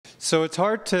So it's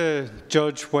hard to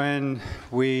judge when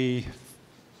we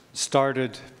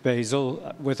started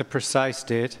Bazel with a precise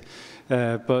date,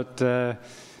 but the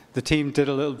team did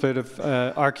a little bit of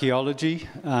archaeology,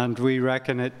 and we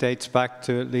reckon it dates back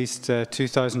to at least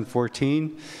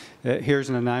 2014. Here's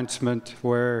an announcement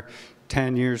where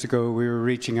 10 years ago we were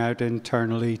reaching out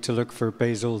internally to look for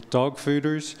Bazel dog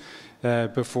fooders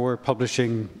before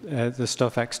publishing the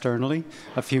stuff externally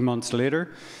a few months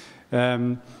later.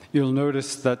 You'll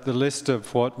notice that the list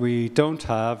of what we don't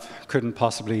have couldn't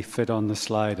possibly fit on the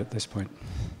slide at this point.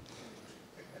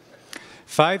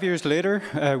 5 years later,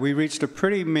 we reached a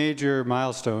pretty major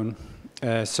milestone.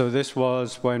 So this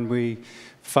was when we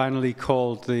finally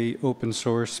called the open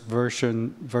source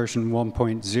version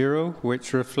 1.0,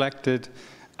 which reflected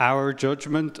our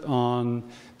judgment on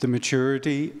the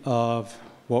maturity of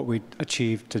what we'd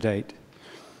achieved to date.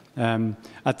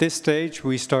 At this stage,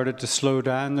 we started to slow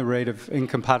down the rate of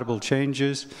incompatible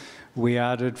changes. We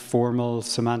added formal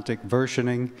semantic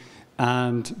versioning,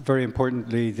 and very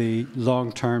importantly, the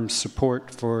long-term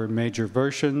support for major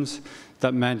versions.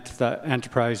 That meant that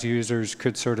enterprise users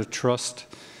could sort of trust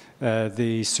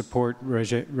the support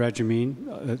regime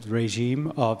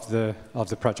of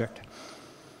the project.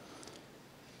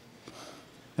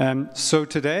 So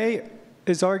today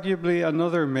is arguably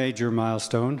another major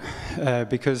milestone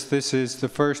because this is the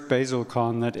first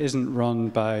BazelCon that isn't run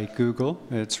by Google.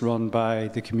 It's run by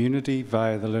the community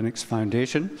via the Linux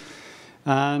Foundation,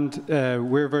 and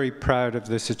we're very proud of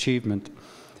this achievement.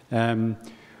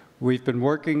 We've been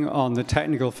working on the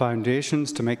technical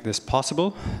foundations to make this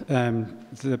possible.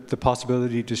 The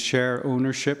possibility to share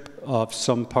ownership of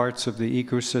some parts of the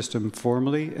ecosystem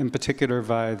formally, in particular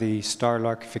via the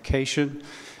Starlarkification,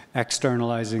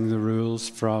 externalizing the rules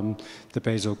from the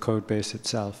Bazel codebase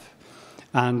itself,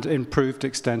 and improved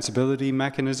extensibility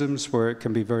mechanisms where it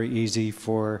can be very easy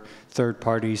for third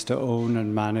parties to own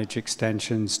and manage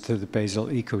extensions to the Bazel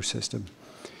ecosystem.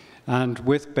 And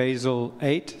with Bazel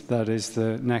 8, that is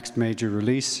the next major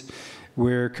release,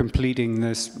 we're completing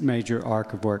this major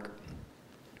arc of work.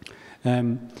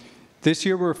 This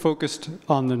year we're focused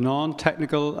on the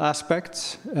non-technical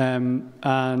aspects,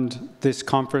 and this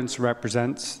conference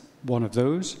represents one of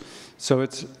those. So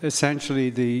it's essentially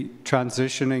the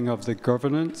transitioning of the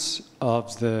governance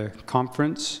of the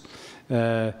conference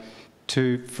from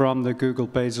the Google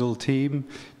Bazel team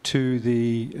to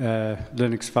the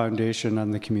Linux Foundation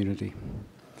and the community.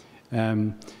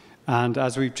 And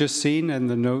as we've just seen in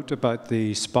the note about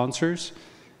the sponsors,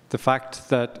 the fact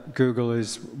that Google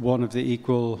is one of the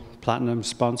equal platinum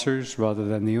sponsors rather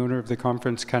than the owner of the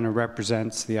conference kind of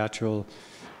represents the actual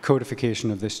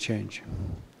codification of this change.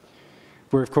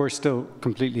 We're, of course, still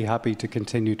completely happy to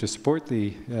continue to support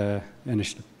the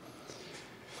initiative.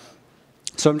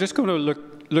 So I'm just going to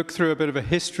look through a bit of a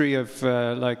history of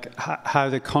how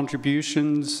the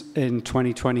contributions in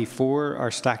 2024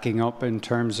 are stacking up in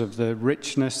terms of the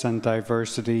richness and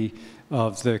diversity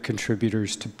of the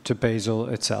contributors to Bazel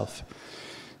itself.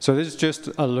 So this is just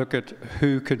a look at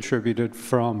who contributed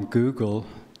from Google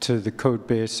to the code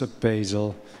base of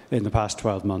Bazel in the past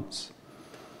 12 months.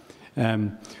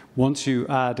 Once you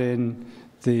add in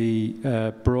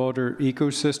the broader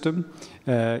ecosystem,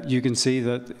 you can see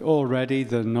that already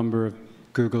the number of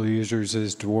Google users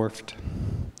is dwarfed.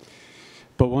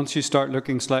 But once you start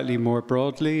looking slightly more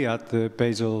broadly at the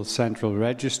Bazel Central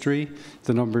Registry,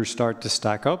 the numbers start to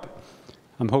stack up.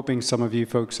 I'm hoping some of you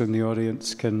folks in the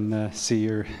audience can see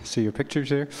your pictures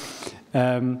here.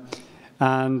 Then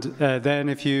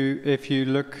if you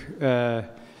look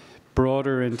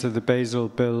broader into the Bazel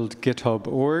build GitHub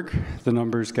org, the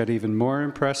numbers get even more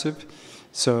impressive.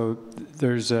 So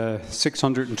there's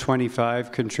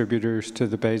 625 contributors to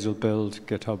the Bazel build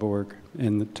GitHub org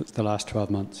in the last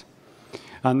 12 months.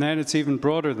 And then it's even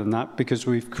broader than that because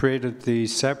we've created the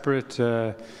separate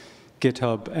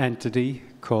GitHub entity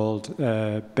called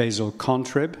Bazel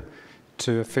Contrib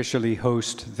to officially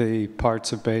host the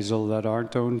parts of Bazel that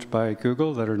aren't owned by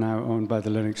Google, that are now owned by the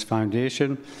Linux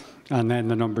Foundation. And then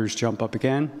the numbers jump up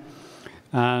again.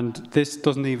 And this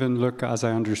doesn't even look, as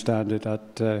I understand it,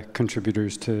 at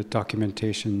contributors to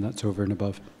documentation that's over and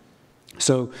above.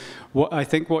 So I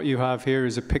think what you have here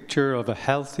is a picture of a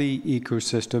healthy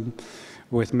ecosystem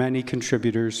with many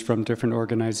contributors from different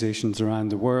organizations around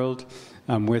the world,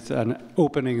 and with an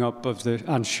opening up of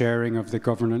and sharing of the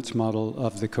governance model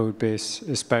of the code base,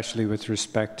 especially with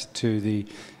respect to the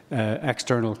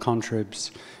external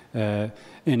contribs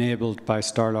enabled by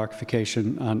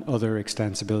Starlarkification and other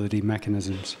extensibility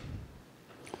mechanisms.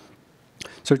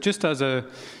 So just as a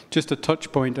touch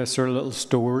point, a sort of little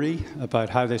story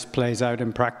about how this plays out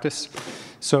in practice.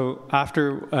 So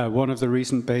after one of the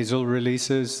recent Bazel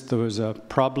releases, there was a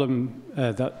problem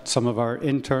that some of our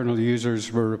internal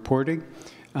users were reporting,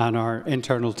 and our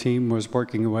internal team was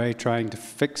working away trying to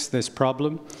fix this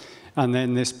problem. And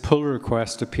then this pull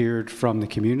request appeared from the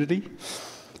community,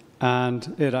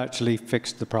 and it actually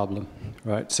fixed the problem,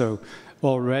 right? So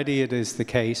already it is the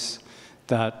case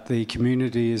that the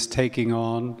community is taking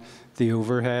on the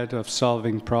overhead of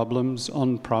solving problems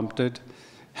unprompted,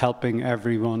 helping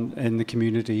everyone in the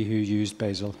community who used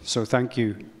Bazel. So thank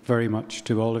you very much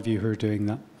to all of you who are doing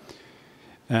that.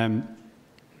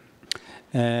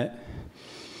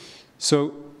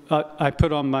 So I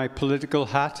put on my political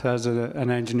hat as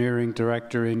an engineering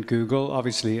director in Google.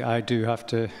 Obviously, I do have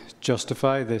to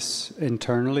justify this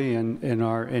internally in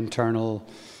our internal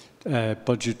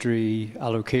budgetary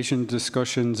allocation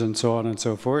discussions and so on and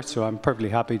so forth. So I'm perfectly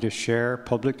happy to share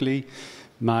publicly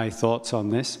my thoughts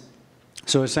on this.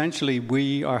 So essentially,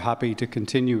 we are happy to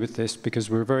continue with this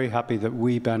because we're very happy that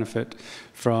we benefit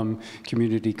from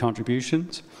community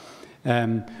contributions.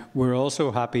 We're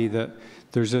also happy that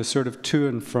there's a sort of to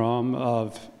and from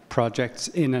of projects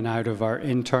in and out of our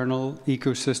internal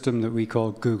ecosystem that we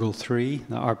call Google 3,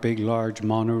 our big, large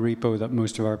mono repo that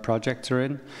most of our projects are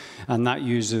in. And that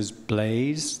uses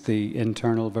Blaze, the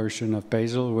internal version of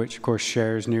Bazel, which of course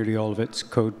shares nearly all of its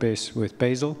code base with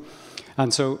Bazel.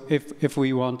 And so if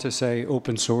we want to say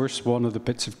open source one of the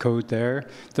bits of code there,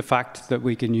 the fact that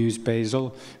we can use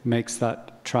Bazel makes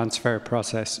that transfer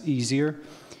process easier.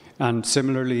 And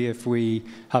similarly, if we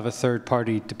have a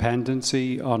third-party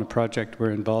dependency on a project we're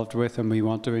involved with and we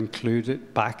want to include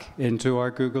it back into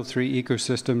our Google 3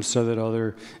 ecosystem so that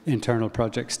other internal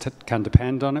projects can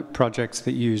depend on it, projects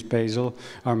that use Bazel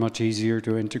are much easier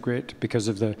to integrate because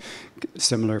of the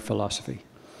similar philosophy.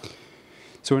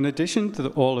 So in addition to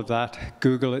all of that,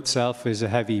 Google itself is a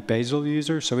heavy Bazel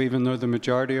user. So even though the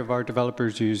majority of our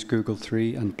developers use Google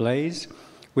 3 and Blaze,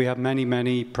 we have many,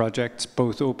 many projects,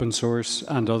 both open source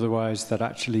and otherwise, that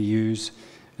actually use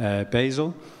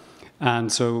Bazel.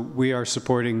 And so we are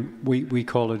supporting, we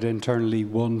call it internally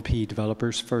 1P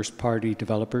developers, first-party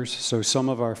developers. So some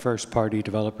of our first-party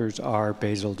developers are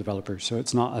Bazel developers. So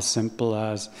it's not as simple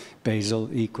as Bazel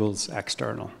equals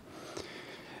external.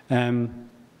 And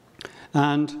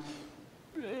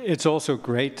it's also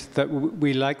great that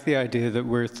we like the idea that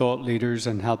we're thought leaders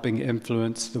and helping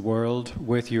influence the world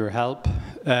with your help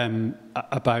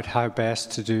about how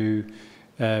best to do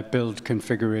build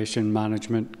configuration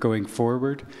management going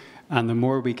forward. And the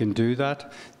more we can do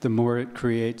that, the more it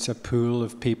creates a pool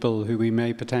of people who we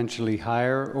may potentially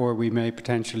hire or we may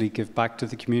potentially give back to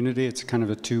the community. It's kind of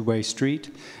a two-way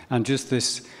street. And just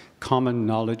this common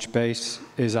knowledge base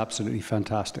is absolutely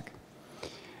fantastic.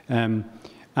 And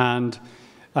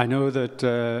I know that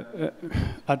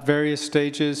at various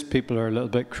stages, people are a little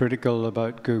bit critical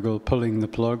about Google pulling the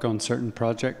plug on certain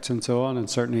projects and so on, and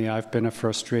certainly I've been a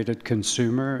frustrated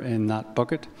consumer in that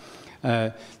bucket.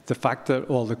 The fact that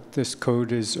this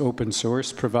code is open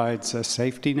source provides a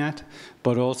safety net,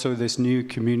 but also this new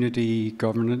community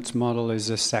governance model is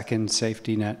a second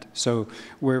safety net. So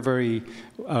we're very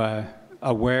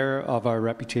aware of our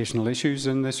reputational issues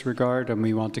in this regard, and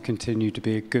we want to continue to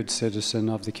be a good citizen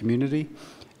of the community.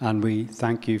 And we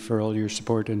thank you for all your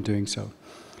support in doing so.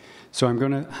 So I'm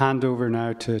going to hand over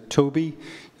now to Toby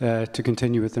to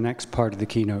continue with the next part of the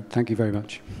keynote. Thank you very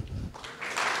much.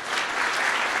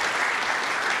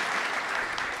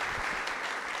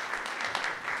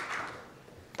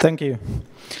 Thank you.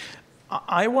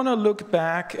 I want to look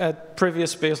back at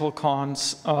previous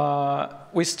BazelCons.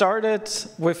 We started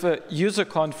with a user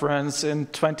conference in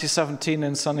 2017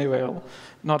 in Sunnyvale,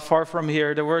 not far from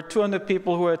here. There were 200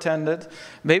 people who attended.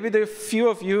 Maybe a few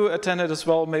of you attended as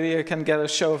well. Maybe I can get a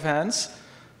show of hands.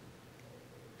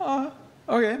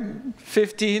 Okay,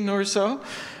 15 or so.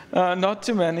 Not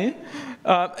too many.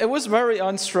 It was very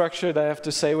unstructured, I have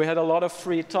to say. We had a lot of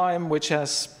free time, which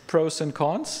has pros and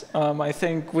cons. I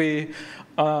think we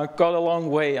got a long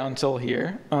way until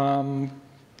here,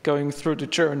 going through the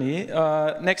journey.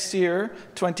 Next year,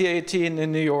 2018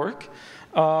 in New York,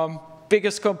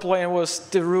 biggest complaint was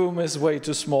the room is way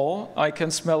too small. I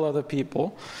can smell other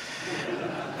people.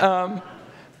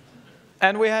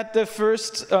 And we had the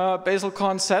first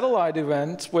BazelCon satellite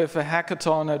event with a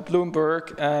hackathon at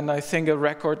Bloomberg, and I think a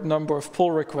record number of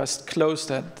pull requests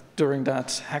closed during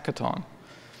that hackathon.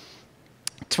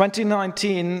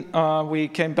 2019, we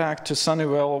came back to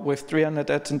Sunnyvale with 300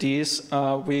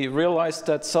 attendees. We realized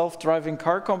that self-driving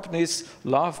car companies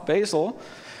love Bazel.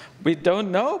 We don't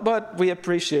know, but we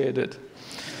appreciate it.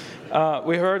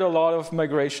 We heard a lot of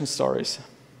migration stories.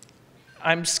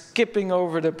 I'm skipping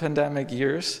over the pandemic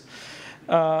years.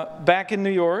 Back in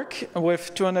New York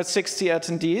with 260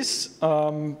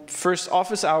 attendees, first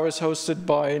office hours hosted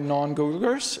by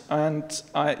non-Googlers,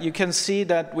 and you can see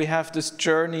that we have this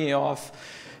journey of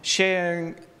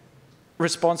sharing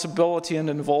responsibility and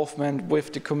involvement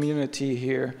with the community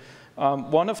here.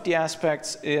 One of the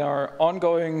aspects are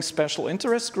ongoing special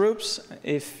interest groups.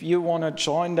 If you want to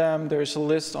join them, there's a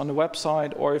list on the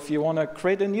website, or if you want to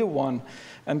create a new one.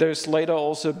 And there's later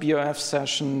also a BOF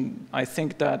session, I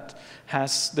think, that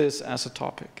has this as a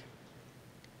topic.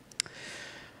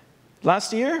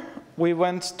 Last year, we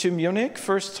went to Munich,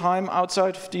 first time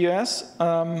outside of the US.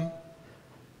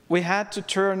 We had to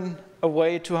turn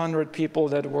away 200 people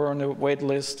that were on the wait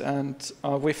list, and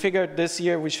we figured this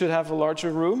year we should have a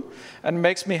larger room, and it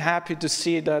makes me happy to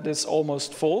see that it's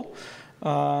almost full.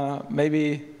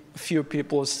 Maybe a few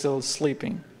people are still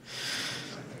sleeping.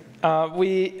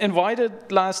 We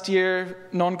invited last year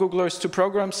non-Googlers to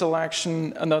program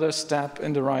selection, another step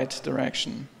in the right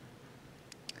direction.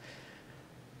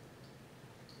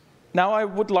 Now I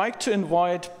would like to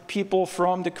invite people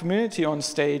from the community on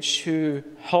stage who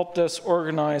helped us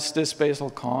organize this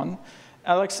BazelCon.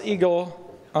 Alex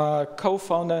Eagle,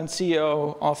 co-founder and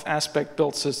CEO of Aspect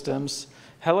Build Systems,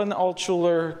 Helen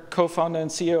Altshuler, co-founder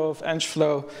and CEO of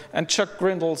EngFlow, and Chuck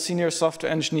Grindel, senior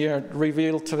software engineer at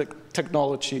Reveal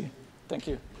Technology. Thank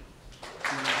you.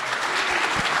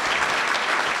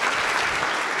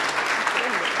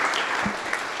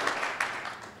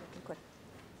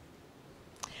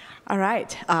 All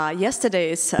right.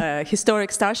 Yesterday's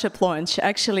historic Starship launch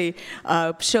actually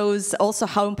shows also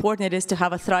how important it is to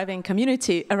have a thriving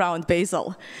community around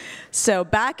Bazel. So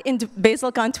back in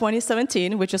BazelCon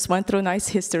 2017, we just went through nice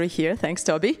history here, thanks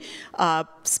Toby,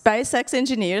 SpaceX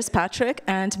engineers, Patrick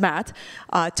and Matt,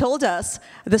 told us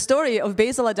the story of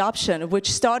Bazel adoption,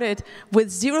 which started with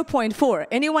 0.4.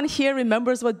 Anyone here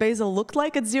remembers what Bazel looked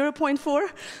like at 0.4?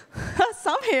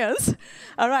 Some hands.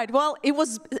 All right, well, it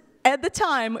was... At the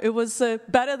time, it was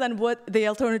better than what the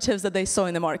alternatives that they saw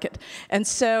in the market. And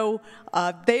so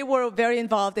they were very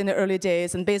involved in the early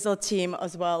days, and Bazel team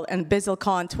as well. And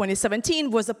BazelCon 2017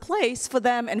 was a place for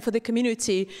them and for the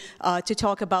community to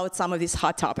talk about some of these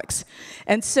hot topics.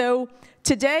 And so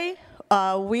today,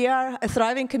 we are a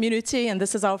thriving community, and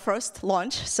this is our first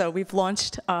launch. So we've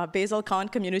launched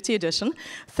BazelCon Community Edition,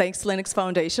 thanks to Linux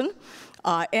Foundation.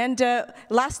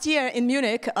 Last year in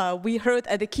Munich, we heard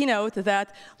at the keynote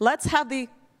that let's have the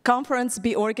conference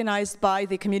be organized by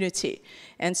the community.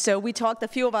 And so we talked, a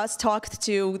few of us talked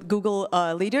to Google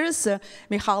leaders,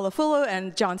 Mícheál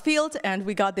and John Field, and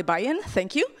we got the buy-in,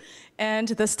 thank you. And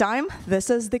this time,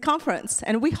 this is the conference.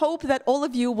 And we hope that all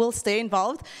of you will stay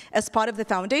involved as part of the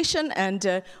foundation,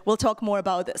 and we'll talk more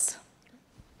about this.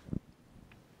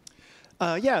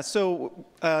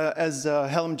 As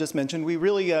Helen just mentioned, we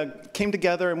really came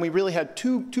together and we really had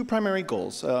two primary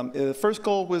goals. The first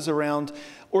goal was around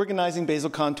organizing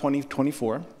BazelCon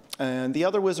 2024, and the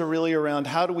other was really around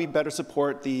how do we better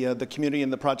support the community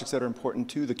and the projects that are important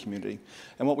to the community.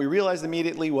 And what we realized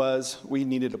immediately was we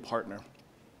needed a partner.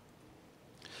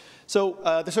 So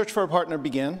the search for a partner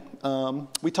began.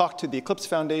 We talked to the Eclipse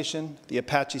Foundation, the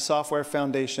Apache Software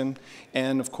Foundation,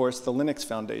 and of course the Linux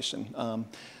Foundation.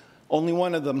 Only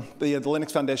one of them, the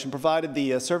Linux Foundation, provided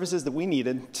the services that we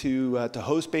needed to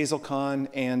host BazelCon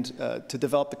and to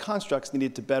develop the constructs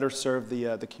needed to better serve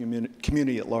the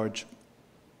community at large.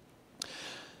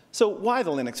 So why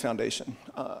the Linux Foundation?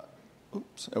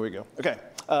 Oops, there we go. Okay,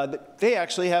 they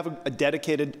actually have a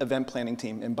dedicated event planning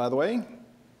team. And by the way,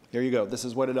 here you go. This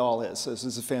is what it all is. This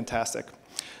is fantastic.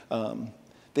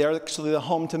 They are actually the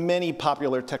home to many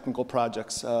popular technical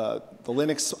projects, the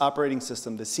Linux operating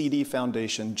system, the CD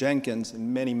Foundation, Jenkins,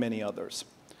 and many, many others.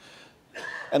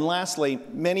 And lastly,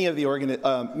 many of the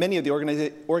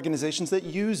organizations that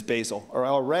use Bazel are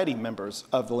already members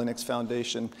of the Linux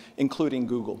Foundation, including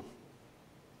Google.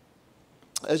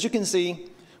 As you can see,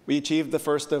 we achieved the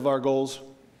first of our goals,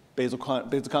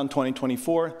 BazelCon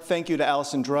 2024. Thank you to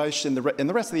Alison Dreisch and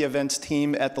the rest of the events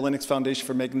team at the Linux Foundation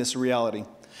for making this a reality.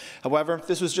 However,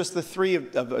 this was just the three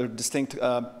of distinct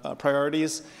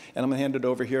priorities, and I'm going to hand it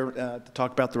over here to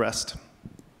talk about the rest.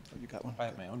 Oh, you got one? I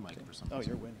have my own mic for some reason. Oh,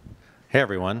 you're winning. Hey,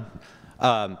 everyone.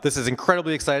 This is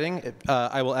incredibly exciting.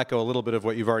 I will echo a little bit of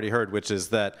what you've already heard, which is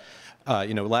that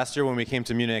last year when we came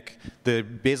to Munich, the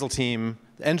Bazel team,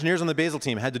 the engineers on the Bazel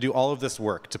team had to do all of this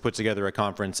work to put together a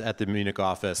conference at the Munich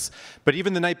office. But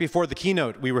even the night before the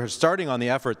keynote, we were starting on the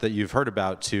effort that you've heard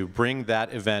about to bring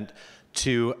that event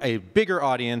to a bigger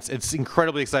audience. It's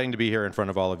incredibly exciting to be here in front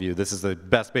of all of you. This is the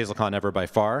best BazelCon ever by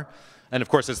far. And of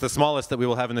course, it's the smallest that we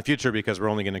will have in the future because we're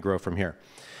only going to grow from here.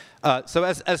 So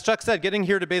as Chuck said, getting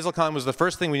here to BazelCon was the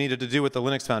first thing we needed to do with the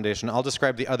Linux Foundation. I'll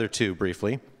describe the other two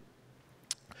briefly.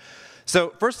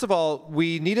 So first of all,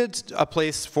 we needed a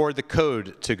place for the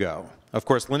code to go. Of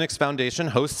course, Linux Foundation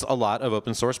hosts a lot of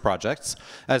open source projects.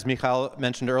 As Mícheál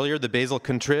mentioned earlier, the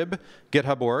BazelContrib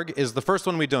GitHub org is the first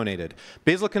one we donated.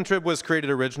 BazelContrib was created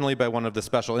originally by one of the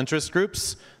special interest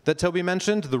groups that Toby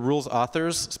mentioned, the Rules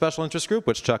Authors Special Interest Group,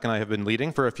 which Chuck and I have been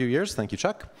leading for a few years. Thank you,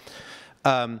 Chuck.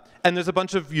 And there's a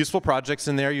bunch of useful projects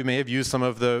in there. You may have used some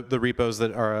of the repos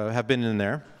that have been in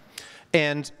there.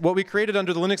 And what we created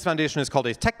under the Linux Foundation is called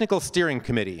a Technical Steering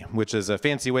Committee, which is a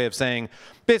fancy way of saying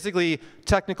basically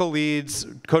technical leads,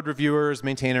 code reviewers,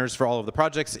 maintainers for all of the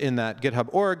projects in that GitHub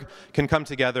org can come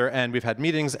together, and we've had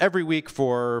meetings every week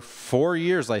for 4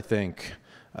 years, I think.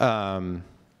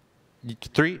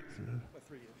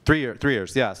 3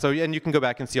 years, yeah. So, and you can go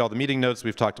back and see all the meeting notes.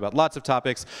 We've talked about lots of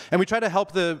topics. And we try to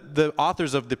help the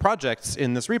authors of the projects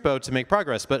in this repo to make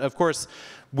progress. But of course,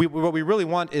 what we really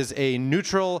want is a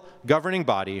neutral governing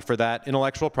body for that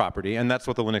intellectual property, and that's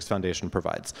what the Linux Foundation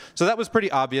provides. So that was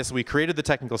pretty obvious. We created the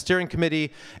Technical Steering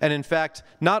Committee, and in fact,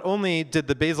 not only did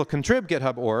the BazelContrib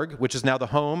GitHub org, which is now the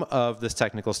home of this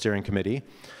Technical Steering Committee,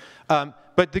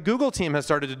 but the Google team has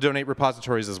started to donate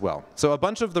repositories as well. So a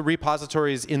bunch of the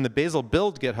repositories in the Bazel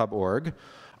build GitHub org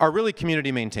are really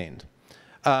community maintained.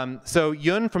 So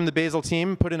Yun from the Bazel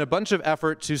team put in a bunch of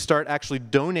effort to start actually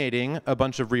donating a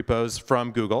bunch of repos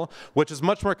from Google, which is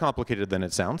much more complicated than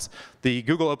it sounds. The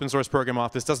Google Open Source Program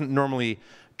Office doesn't normally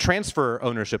transfer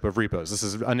ownership of repos. This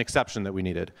is an exception that we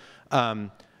needed.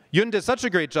 Yun did such a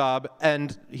great job,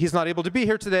 and he's not able to be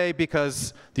here today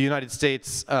because the United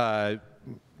States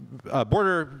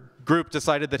border group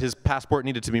decided that his passport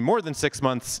needed to be more than 6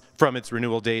 months from its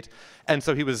renewal date, and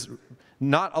so he was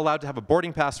not allowed to have a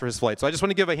boarding pass for his flight. So I just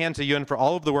want to give a hand to Yun for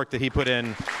all of the work that he put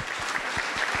in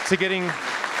to getting...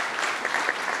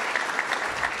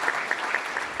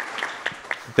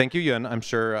 Thank you, Yun. I'm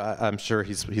sure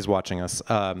he's watching us.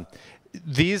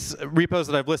 These repos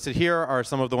that I've listed here are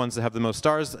some of the ones that have the most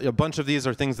stars. A bunch of these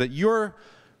are things that your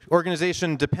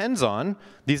organization depends on.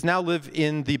 These now live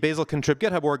in the BazelContrib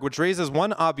GitHub org, which raises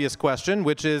one obvious question,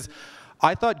 which is,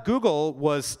 I thought Google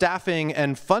was staffing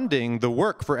and funding the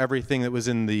work for everything that was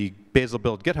in the Bazel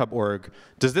build GitHub org.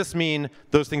 Does this mean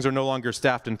those things are no longer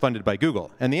staffed and funded by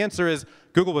Google? And the answer is,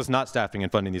 Google was not staffing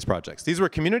and funding these projects. These were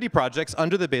community projects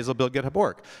under the Bazel build GitHub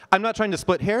org. I'm not trying to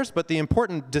split hairs, but the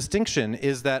important distinction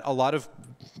is that a lot of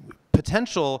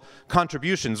potential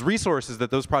contributions, resources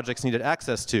that those projects needed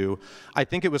access to, I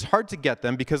think it was hard to get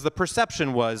them because the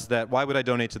perception was that why would I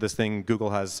donate to this thing? Google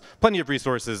has plenty of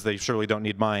resources. They surely don't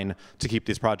need mine to keep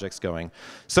these projects going.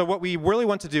 So what we really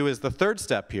want to do is the third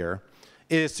step here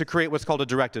is to create what's called a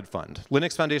directed fund.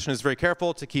 Linux Foundation is very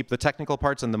careful to keep the technical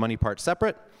parts and the money parts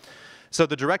separate. So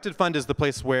the directed fund is the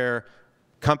place where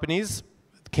companies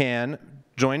can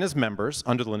join as members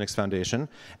under the Linux Foundation,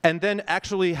 and then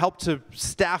actually help to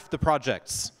staff the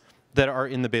projects that are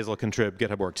in the BazelContrib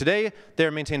GitHub org. Today,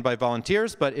 they're maintained by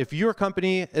volunteers, but if your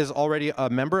company is already a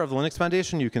member of the Linux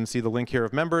Foundation, you can see the link here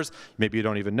of members. Maybe you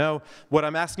don't even know. What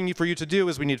I'm asking you for you to do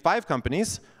is we need 5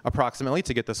 companies, approximately,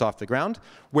 to get this off the ground,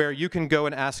 where you can go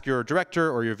and ask your director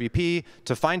or your VP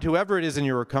to find whoever it is in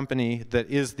your company that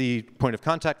is the point of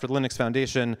contact for the Linux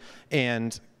Foundation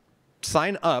and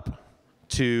sign up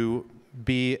to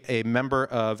be a member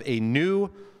of a new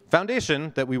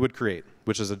foundation that we would create,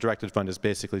 which is a directed fund, is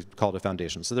basically called a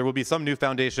foundation. So there will be some new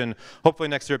foundation. Hopefully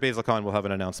next year at BazelCon we'll have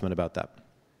an announcement about that.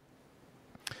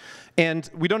 And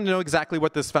we don't know exactly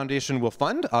what this foundation will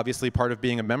fund. Obviously, part of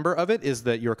being a member of it is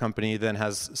that your company then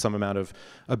has some amount of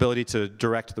ability to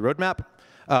direct the roadmap.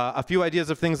 A few ideas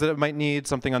of things that it might need,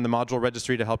 something on the module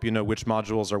registry to help you know which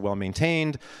modules are well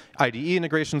maintained. IDE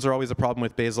integrations are always a problem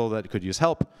with Bazel that could use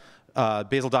help.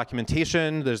 Bazel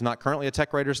documentation, there's not currently a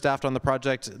tech writer staffed on the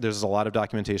project. There's a lot of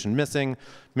documentation missing,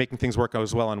 making things work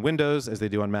as well on Windows as they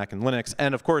do on Mac and Linux.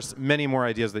 And of course, many more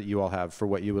ideas that you all have for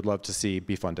what you would love to see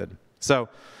be funded. So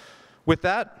with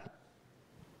that,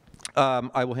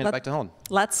 I will hand it back to Helen.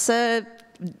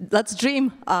 Let's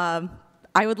dream.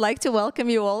 I would like to welcome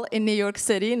you all in New York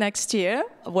City next year,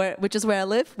 which is where I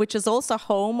live, which is also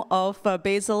home of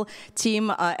Bazel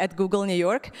team at Google New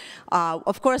York.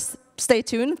 Of course, stay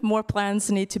tuned. More plans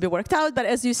need to be worked out. But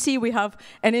as you see, we have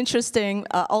an interesting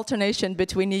alternation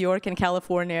between New York and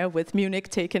California, with Munich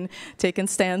taking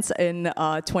stance in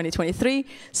 2023.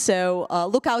 So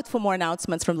look out for more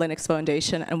announcements from Linux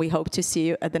Foundation, and we hope to see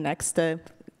you at the next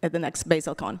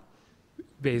BazelCon.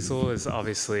 Bazel is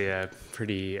obviously a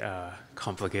pretty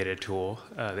complicated tool.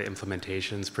 The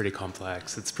implementation is pretty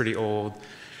complex. It's pretty old,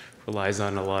 relies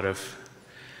on a lot of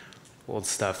old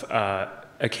stuff.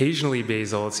 occasionally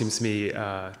Bazel, it seems to me,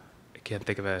 I can't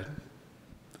think of it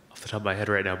off the top of my head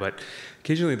right now, but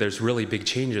occasionally there's really big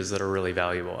changes that are really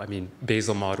valuable. I mean,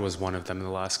 Bazel Mod was one of them in the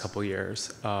last couple of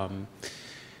years.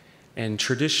 And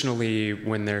traditionally,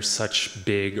 when there's such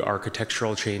big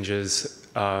architectural changes,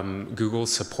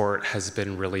 Google's support has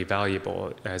been really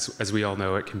valuable. As we all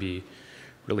know, it can be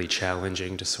really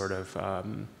challenging to sort of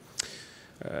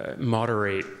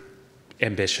moderate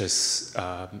ambitious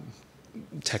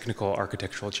technical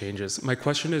architectural changes. My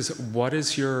question is, what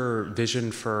is your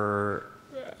vision for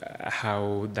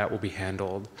how that will be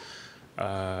handled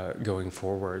going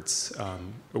forwards?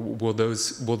 Will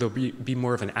there be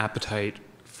more of an appetite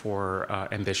for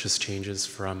ambitious changes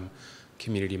from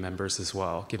community members as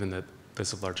well, given that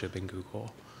this has largely been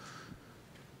Google?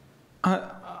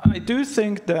 I do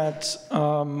think that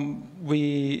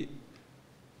we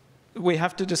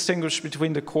have to distinguish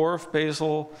between the core of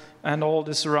Bazel and all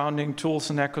the surrounding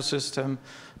tools and ecosystem.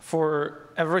 For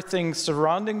everything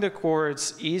surrounding the core,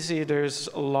 it's easy. There's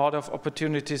a lot of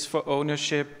opportunities for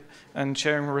ownership and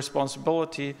sharing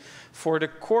responsibility. For the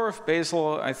core of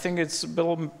Bazel, I think it's a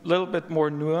little bit more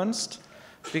nuanced,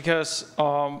 because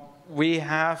we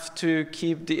have to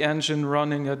keep the engine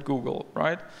running at Google,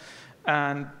 right?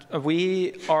 And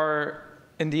we are,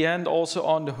 in the end, also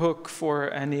on the hook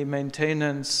for any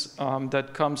maintenance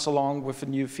that comes along with a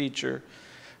new feature.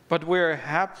 But we're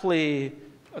happy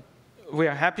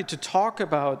to talk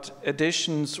about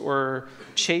additions or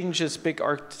changes, big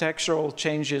architectural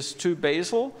changes to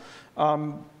Bazel.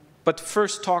 But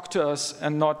first talk to us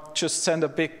and not just send a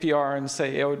big PR and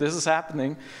say, oh, this is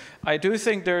happening. I do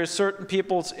think there are certain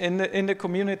people in the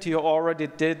community who already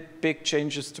did big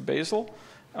changes to Bazel.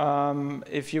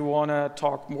 If you want to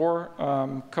talk more,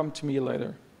 come to me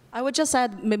later. I would just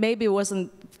add, maybe it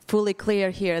wasn't fully clear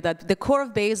here, that the core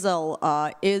of Bazel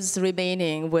is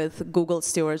remaining with Google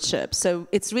stewardship. So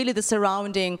it's really the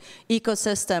surrounding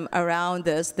ecosystem around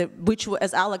this, which,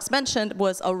 as Alex mentioned,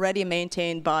 was already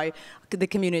maintained by the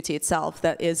community itself,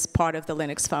 that is part of the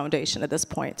Linux Foundation at this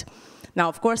point. Now,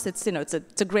 of course, it's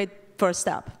a great first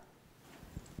step.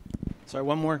 Sorry,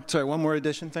 one more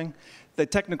addition thing. The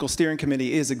technical steering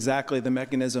committee is exactly the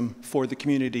mechanism for the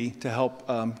community to help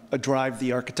drive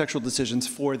the architectural decisions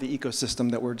for the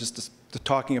ecosystem that we're just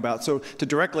talking about. So to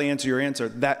directly answer your answer,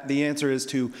 the answer is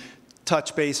to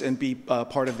touch base and be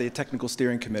part of the technical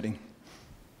steering committee.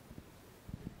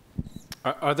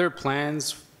 Are there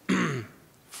plans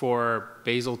for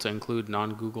Bazel to include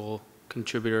non-Google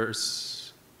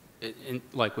contributors,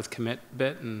 like with commit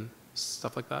bit and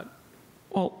stuff like that?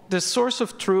 Well, the source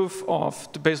of truth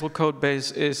of the Bazel code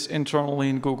base is internally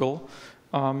in Google,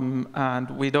 and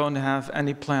we don't have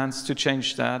any plans to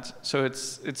change that. So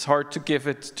it's hard to give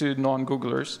it to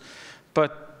non-Googlers.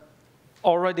 But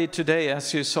already today,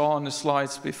 as you saw on the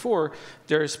slides before,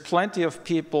 there's plenty of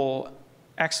people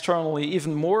externally,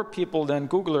 even more people than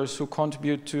Googlers, who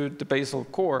contribute to the Bazel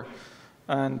core.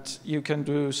 And you can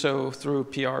do so through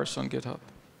PRs on GitHub.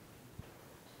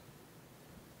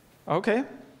 OK.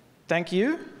 Thank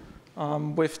you.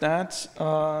 With that,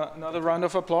 another round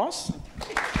of applause.